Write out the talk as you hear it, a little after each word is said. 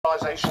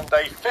Decolonisation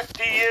Day,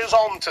 50 years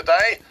on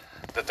today,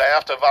 the day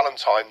after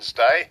Valentine's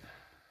Day.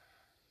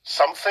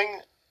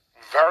 Something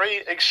very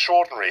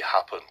extraordinary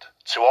happened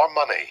to our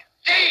money.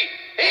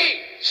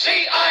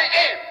 DECIMALISation.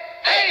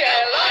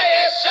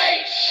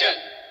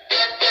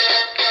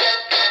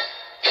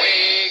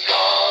 We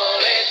call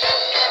it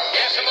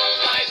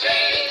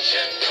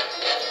decimalization.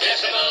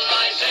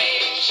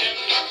 Decimalization.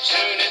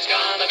 Soon it's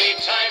gonna be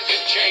time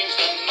to change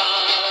the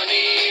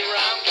money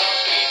round,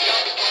 'cause we've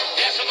got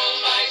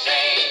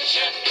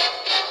decimalization.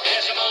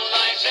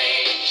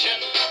 Decimalization.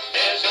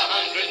 There's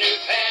 100 new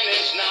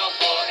pennies now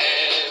for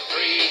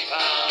every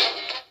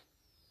pound.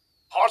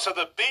 Part of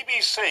the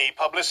BBC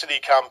publicity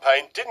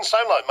campaign. Didn't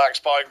sound like Max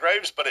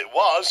Bygraves, but it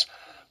was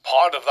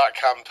part of that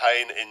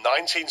campaign in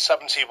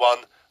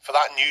 1971 for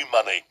that new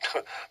money.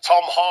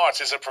 Tom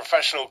Hart is a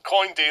professional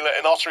coin dealer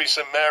in Ottery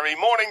St Mary.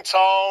 Morning,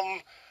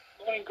 Tom.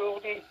 Morning,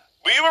 Gordon.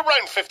 Were you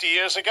around 50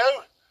 years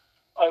ago?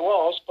 I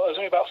was, but I was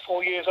only about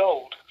 4 years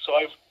old, so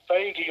I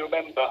vaguely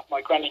remember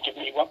my granny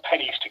giving me 1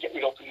 pennies to get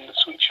rid of in the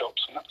sweet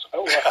shops, and that's about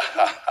all I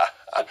remember.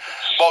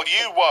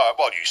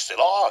 You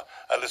still are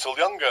a little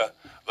younger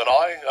than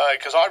I,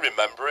 because I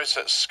remember it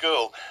at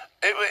school.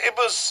 It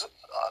was,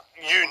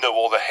 you know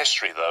all the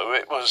history though,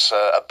 it was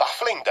a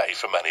baffling day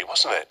for many,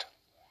 wasn't it?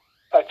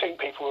 I think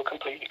people were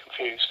completely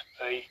confused.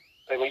 They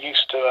were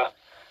used to a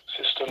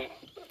system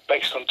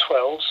based on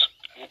 12s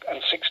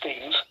and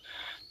 16s,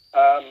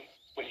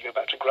 when you go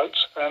back to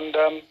groats, and...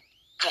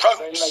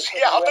 Groats?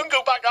 Yeah, I don't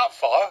go back that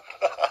far.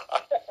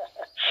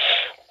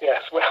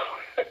 Yes, well,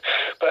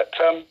 but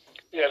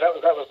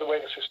that was the way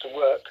the system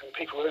worked, and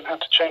people then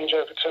had to change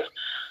over to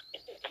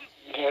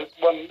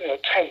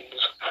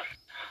tens,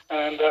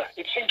 and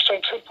it seems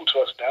so simple to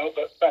us now,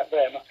 but back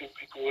then I think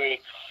people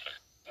really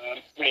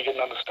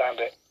didn't understand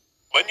it.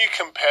 When you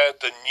compared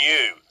the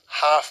new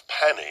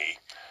halfpenny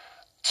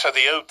to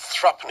the old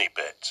threepenny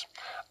bit,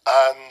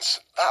 and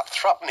that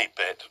threepenny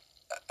bit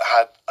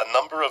had a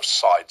number of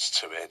sides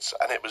to it,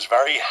 and it was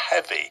very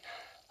heavy,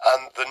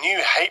 and the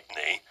new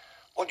halfpenny,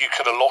 well, you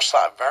could have lost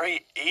that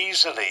very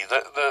easily.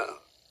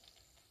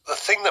 The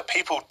thing that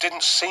people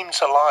didn't seem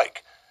to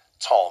like,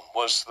 Tom,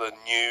 was the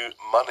new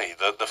money,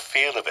 the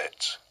feel of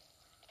it.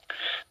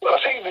 Well, I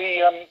think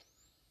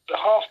the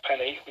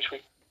halfpenny, which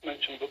we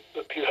mentioned,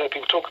 that you heard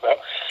people talk about,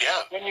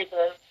 yeah. When you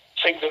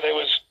think that there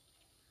was,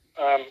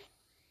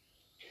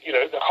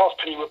 the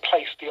halfpenny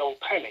replaced the old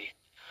penny,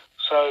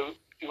 so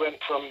you went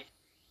from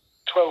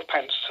 12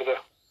 pence to the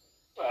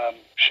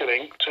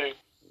shilling to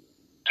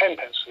 10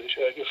 pence to the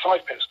shilling,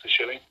 5 pence to the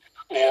shilling,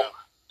 or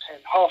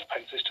 10 half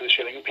pences to the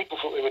shilling, and people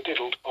thought they were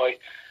diddled by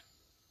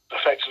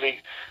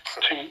effectively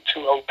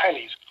two old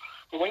pennies.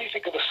 But when you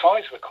think of the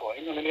size of the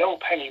coin, I mean, the old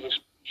penny was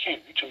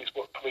huge, and it's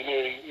probably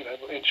nearly an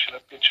inch and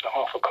a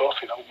half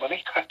across in old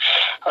money,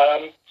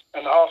 and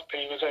the half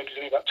penny was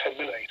only about 10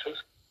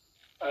 millimetres.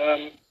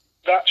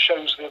 That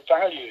shows the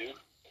value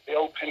the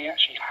old penny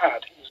actually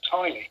had. It was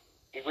tiny.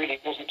 It really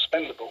wasn't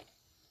spendable.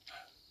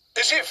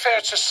 Is it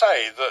fair to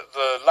say that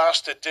the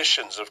last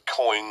editions of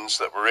coins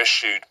that were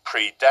issued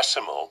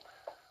pre-decimal,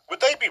 would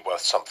they be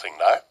worth something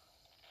now?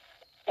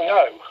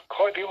 No,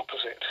 quite the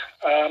opposite.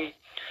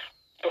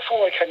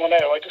 Before I came on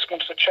air, I just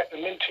wanted to check the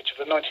mintage of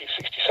the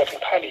 1967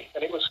 penny,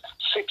 and it was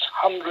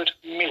 600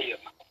 million,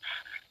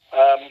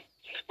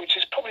 which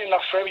is probably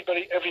enough for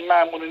everybody, every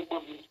man, woman,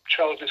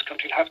 child in this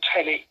country to have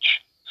 10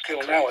 each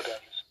still nowadays.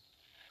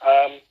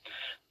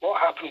 What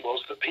happened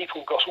was that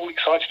people got all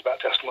excited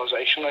about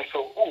decimalisation. They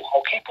thought,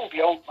 I'll keep all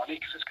the old money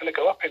because it's going to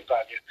go up in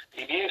value.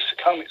 In years to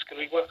come, it's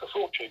going to be worth a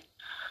fortune.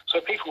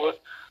 So people were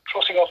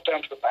trotting off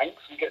down to the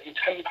banks and getting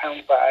 £10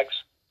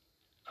 bags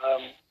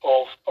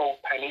of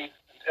old pennies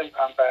and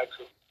 £10 bags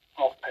of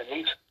half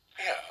pennies.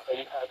 Yeah. They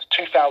had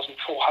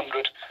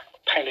 2,400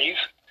 pennies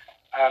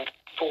and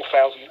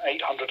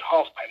 4,800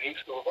 half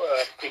pennies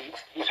in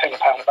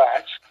 £10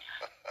 bags.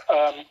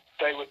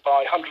 They would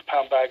buy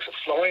 £100 bags of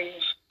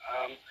florins.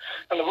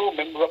 And the Royal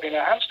Mint were rubbing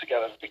their hands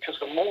together, because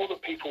the more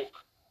that people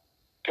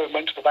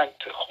went to the bank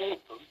to hoard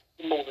them,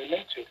 the more they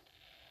minted.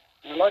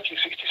 And the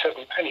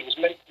 1967 penny was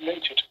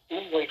minted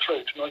all the way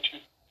through to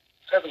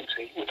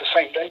 1970 with the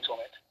same date on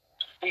it,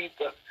 to feed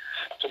the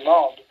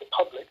demand of the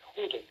public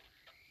hoarding.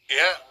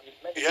 Yeah.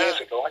 Many years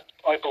ago,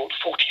 I bought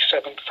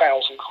 47,000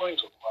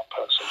 coins of one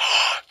person.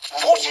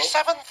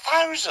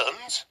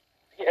 47,000?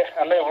 Yeah,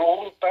 and they were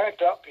all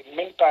bagged up in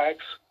mint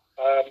bags,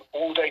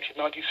 all dated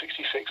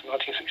 1966 and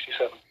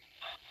 1967.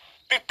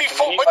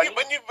 Before,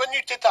 when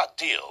you did that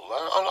deal,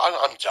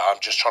 I'm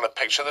just trying to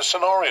picture the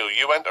scenario.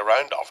 You went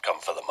around, I've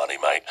come for the money,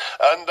 mate.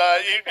 And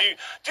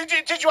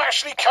did you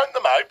actually count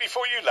them out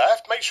before you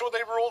left? Make sure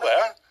they were all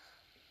there?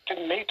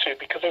 Didn't need to,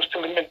 because they were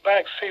still in mint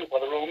bags, sealed by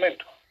the Royal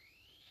Mint.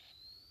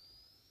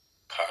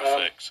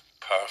 Perfect.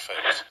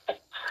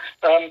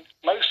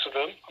 Most of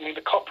them, I mean,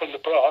 the copper and the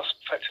brass,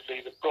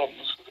 effectively the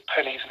bronze, the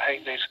pennies and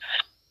halfpennies,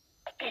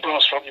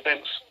 brass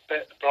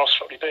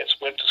three bits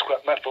went to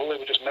scrap metal. They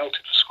were just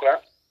melted for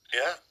scrap.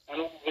 Yeah.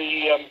 And all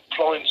the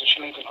florins and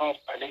shillings and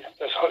halfpennies,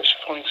 those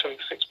florins selling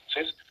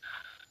sixpences,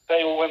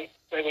 they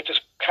were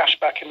just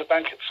cashed back in the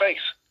bank at face.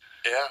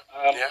 Yeah,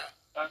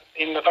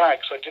 in the bag,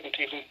 so I didn't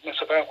even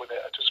mess about with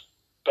it.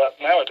 But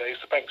nowadays,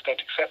 the banks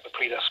don't accept the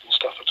pre-decimal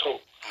stuff at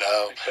all.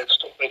 No.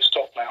 They've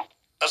stopped now.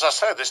 As I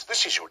said,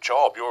 this is your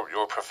job.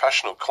 You're a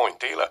professional coin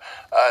dealer.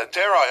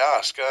 Dare I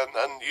ask,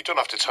 and you don't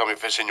have to tell me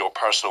if it's in your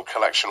personal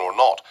collection or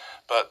not,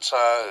 but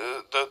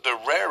the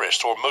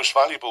rarest or most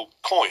valuable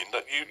coin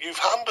that you've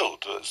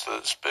handled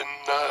that's been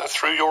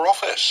through your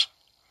office?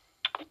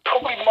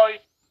 Probably my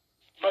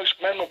most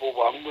memorable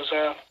one was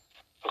a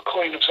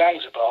coin of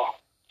Zanzibar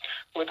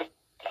with a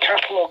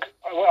catalogue.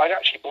 I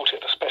actually bought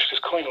it at a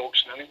specialist coin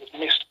auction, and it was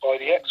missed by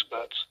the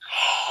experts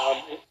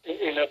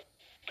in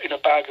a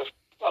bag of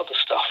other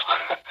stuff.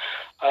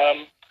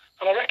 And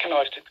I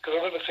recognised it because I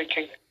remember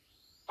thinking,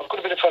 I've got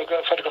a bit of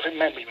photographic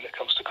memory when it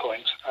comes to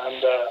coins,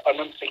 and I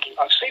remember thinking,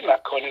 I've seen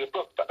that coin in a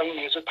book, but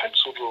only as a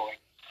pencil drawing.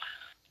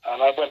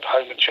 And I went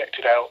home and checked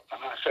it out,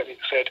 and it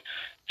said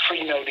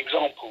 3 known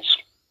examples,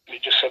 and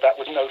it just said that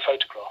with no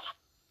photograph.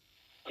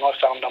 And I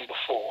found number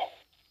 4.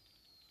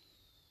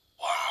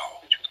 Wow.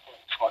 Which was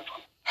quite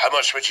fun. How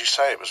much would you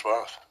say it was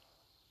worth?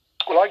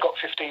 Well, I got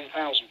 15,000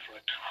 for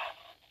it.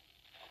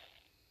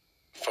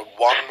 For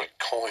one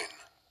coin?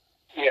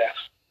 Yes.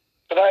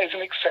 But that is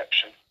an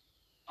exception.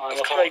 I'm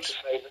afraid to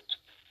say that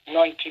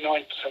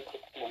 99.9%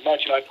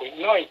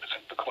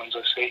 of the coins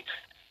I see,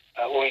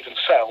 or even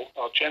sell,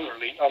 are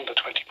generally under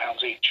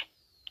 £20 each.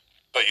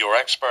 But your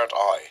expert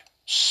eye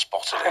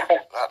spotted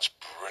it. That's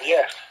brilliant.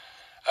 Yes.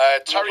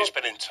 Terry's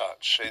been in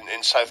touch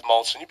in South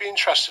Malton. You'd be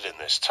interested in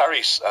this.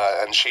 Terry,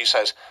 and she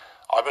says,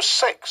 I was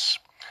 6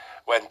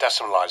 when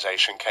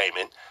decimalisation came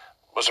in,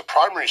 was a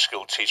primary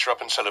school teacher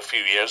up until a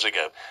few years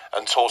ago,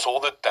 and taught all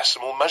the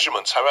decimal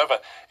measurements. However,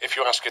 if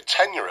you ask a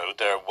 10-year-old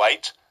their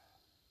weight,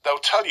 they'll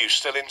tell you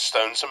still in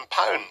stones and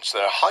pounds,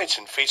 their height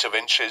in feet of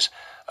inches,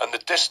 and the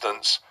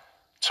distance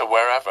to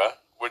wherever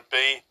would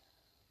be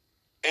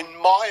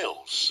in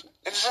miles.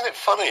 Isn't it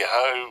funny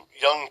how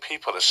young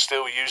people are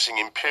still using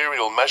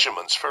imperial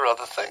measurements for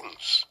other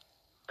things?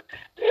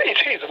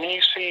 It is. I mean,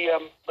 you see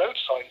road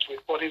signs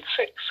with 1 in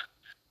 6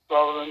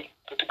 rather than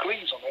the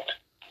degrees on it.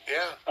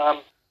 Yeah.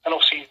 And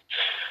obviously,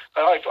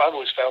 I've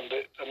always found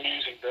it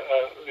amusing that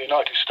the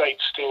United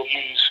States still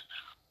use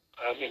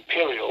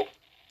imperial.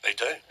 They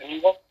do.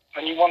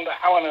 And you wonder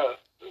how on earth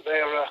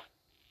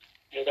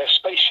their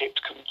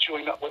spaceships can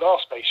join up with our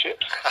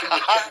spaceships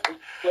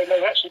when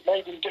they're actually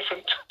made in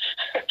different,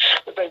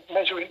 but they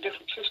measure in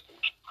different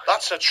systems.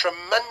 That's a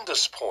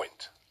tremendous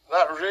point.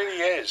 That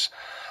really is.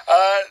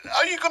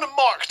 Are you going to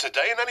mark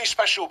today in any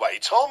special way,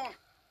 Tom?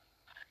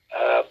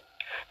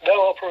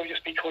 No, I'll probably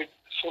just be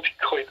sorting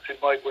coins in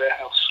my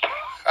warehouse,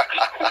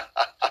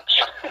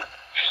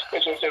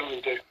 which I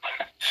generally do.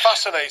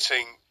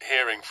 Fascinating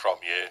hearing from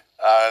you,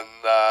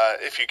 and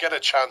if you get a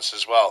chance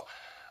as well,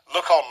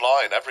 look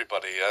online,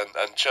 everybody,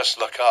 and just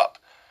look up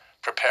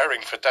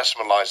Preparing for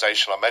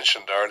Decimalisation. I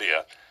mentioned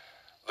earlier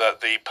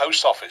that the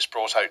post office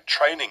brought out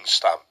training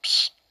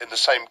stamps in the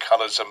same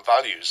colours and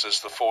values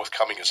as the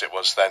forthcoming, as it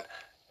was then,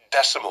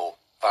 decimal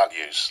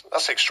values.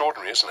 That's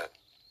extraordinary, isn't it?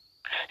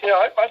 Yeah,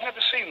 I've never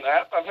seen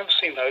that. I've never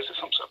seen those.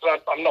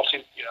 But I'm not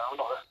in. I'm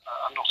not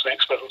an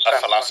expert on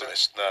stamps. A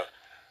philatelist, no.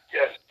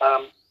 Yes,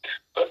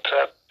 but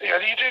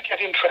you do get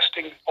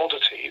interesting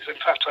oddities. In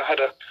fact, I have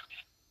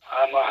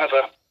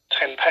a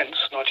 10 pence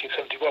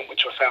 1971,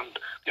 which I found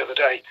the other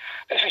day.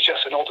 This is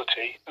just an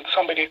oddity, and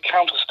somebody had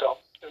counterstopped.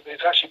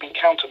 It's actually been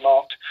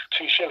countermarked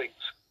 2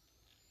 shillings.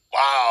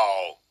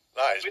 Wow,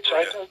 that is which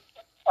brilliant. I don't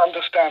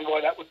understand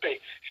why that would be.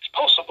 It's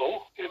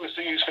possible it was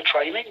used for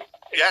training.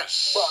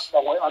 Yes.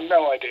 Well, I've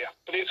no idea,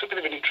 but it's a bit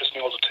of an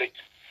interesting oddity.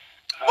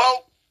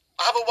 Well,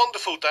 have a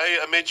wonderful day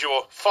amid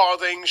your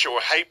farthings, your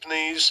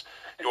halfpennies,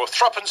 your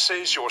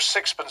threepences, your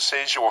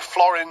sixpences, your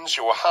florins,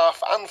 your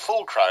half and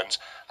full crowns,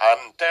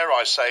 and dare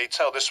I say,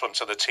 tell this one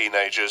to the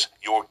teenagers,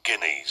 your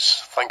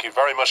guineas. Thank you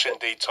very much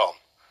indeed, Tom.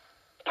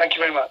 Thank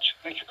you very much.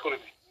 Thank you for calling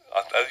me.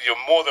 You're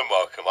more than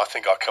welcome. I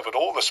think I covered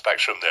all the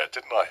spectrum there,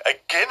 didn't I? A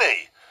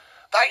guinea.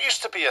 That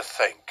used to be a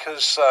thing,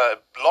 because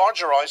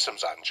larger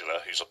items, Angela,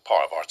 who's a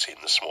part of our team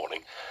this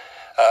morning,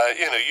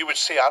 you would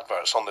see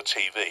adverts on the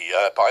TV,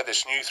 buy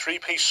this new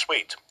 3-piece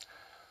suite,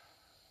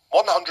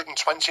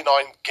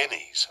 129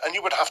 guineas, and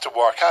you would have to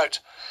work out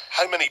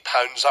how many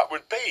pounds that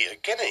would be. A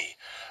guinea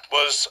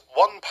was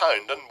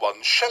 £1 and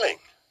 1 shilling.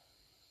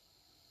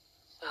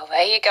 Well,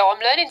 there you go.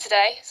 I'm learning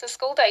today. It's a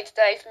school day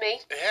today for me.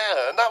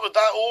 Yeah, and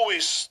that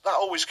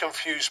always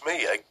confused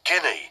me. A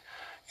guinea.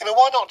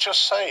 Why not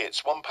just say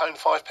it's £1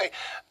 5p,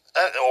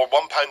 or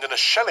 £1 and a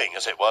shilling,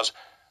 as it was,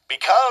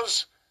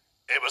 because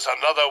it was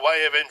another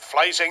way of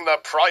inflating the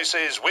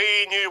prices.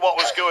 We knew what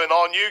was going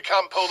on. You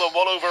can't pull the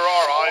wool over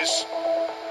our eyes.